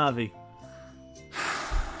picked Navi?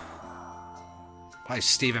 Probably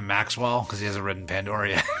Stephen Maxwell, because he hasn't ridden Pandora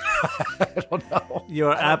yet. I don't know.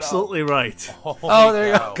 You're absolutely right. Oh,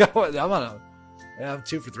 there you go. I'm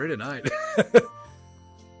 2 for 3 tonight.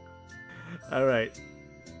 All right.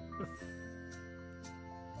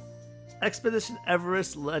 Expedition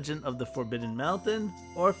Everest, Legend of the Forbidden Mountain,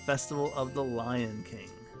 or Festival of the Lion King?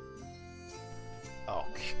 Oh,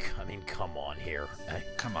 I mean, come on here.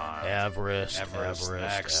 Come on. Everest.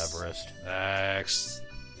 Next.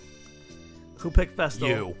 Who picked Festival?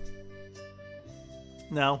 You.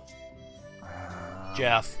 No.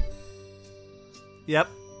 Jeff. Yep.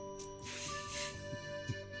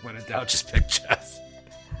 When in doubt, just pick Jeff.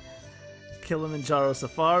 Kilimanjaro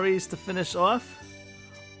Safaris to finish off,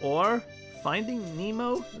 or Finding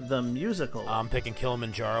Nemo the Musical? I'm picking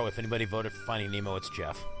Kilimanjaro. If anybody voted for Finding Nemo, it's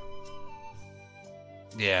Jeff.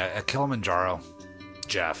 Yeah, Kilimanjaro.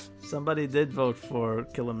 Jeff. Somebody did vote for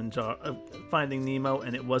Kilimanjaro, Finding Nemo,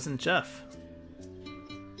 and it wasn't Jeff.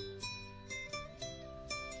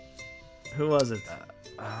 Who was it?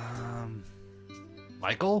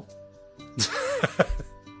 Michael?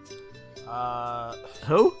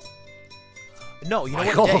 Who? No, you know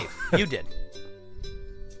Michael. what, Dave? You did.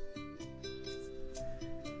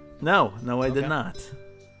 No, I did Okay. not.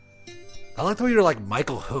 I like the way you're like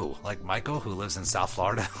Michael who? Like Michael who lives in South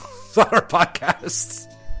Florida on our podcast.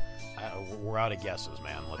 We're out of guesses,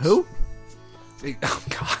 man. Let's... Who? Oh,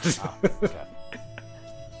 God. Oh, okay.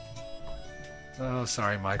 Oh,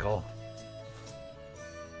 sorry, Michael.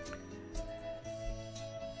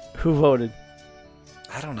 Who voted?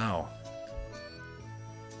 I don't know.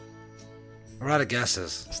 We're out of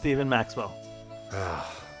guesses. Stephen Maxwell. Ugh.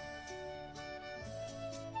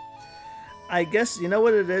 I guess, you know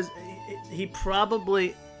what it is? He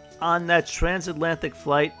probably, on that transatlantic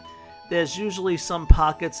flight, there's usually some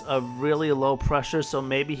pockets of really low pressure, so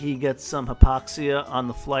maybe he gets some hypoxia on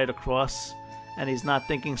the flight across, and he's not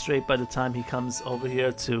thinking straight by the time he comes over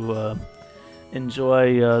here to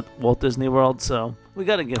enjoy Walt Disney World, so we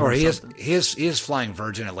got to give Or him he something. is flying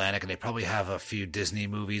Virgin Atlantic, and they probably have a few Disney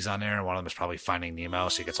movies on there, and one of them is probably Finding Nemo,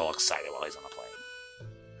 so he gets all excited while he's on the plane.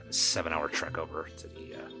 And a 7-hour trek over to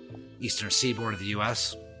the eastern seaboard of the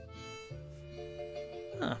U.S.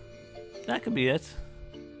 Huh. That could be it.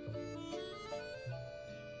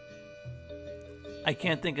 I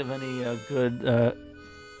can't think of any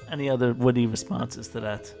any other witty responses to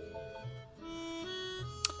that.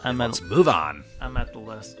 Let's move on. I'm at the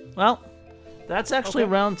list. Well, that's actually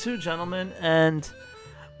round 2, gentlemen, and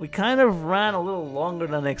we kind of ran a little longer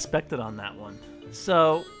than I expected on that one.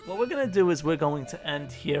 So what we're going to do is we're going to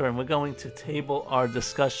end here, and we're going to table our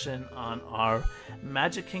discussion on our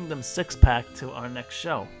Magic Kingdom 6-pack to our next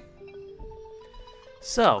show.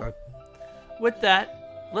 So, with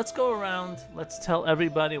that, let's go around. Let's tell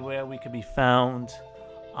everybody where we can be found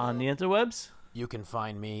on the interwebs. You can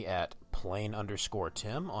find me at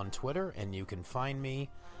plain_Tim on Twitter, and you can find me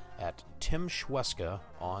at Tim Schweska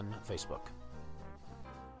on Facebook.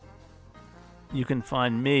 You can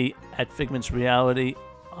find me at Figment's Reality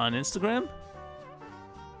on Instagram.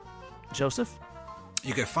 Joseph?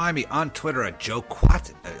 You can find me on Twitter at Joe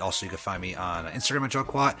Quat. Also, you can find me on Instagram at Joe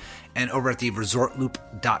Quat and over at the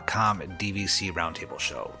resortloop.com DVC Roundtable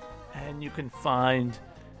Show. And you can find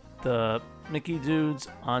the Mickey Dudes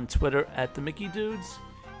on Twitter at the Mickey Dudes.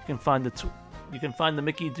 You can find the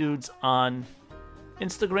Mickey Dudes on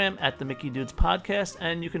Instagram at the Mickey Dudes Podcast,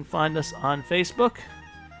 and you can find us on Facebook.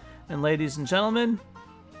 And ladies and gentlemen,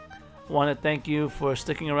 I want to thank you for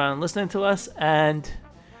sticking around and listening to us. And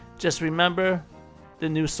just remember, the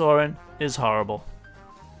new Soarin' is horrible.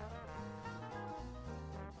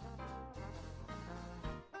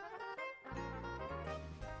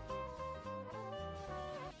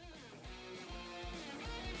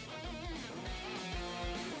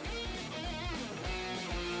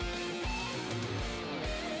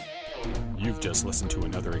 You've just listened to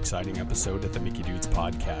another exciting episode of the Mickey Dudes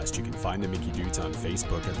Podcast. You can find the Mickey Dudes on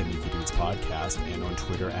Facebook at the Mickey Dudes Podcast and on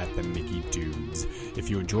Twitter at the Mickey Dudes. If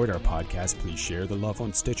you enjoyed our podcast, please share the love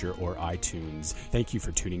on Stitcher or iTunes. Thank you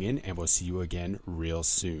for tuning in, and we'll see you again real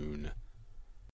soon.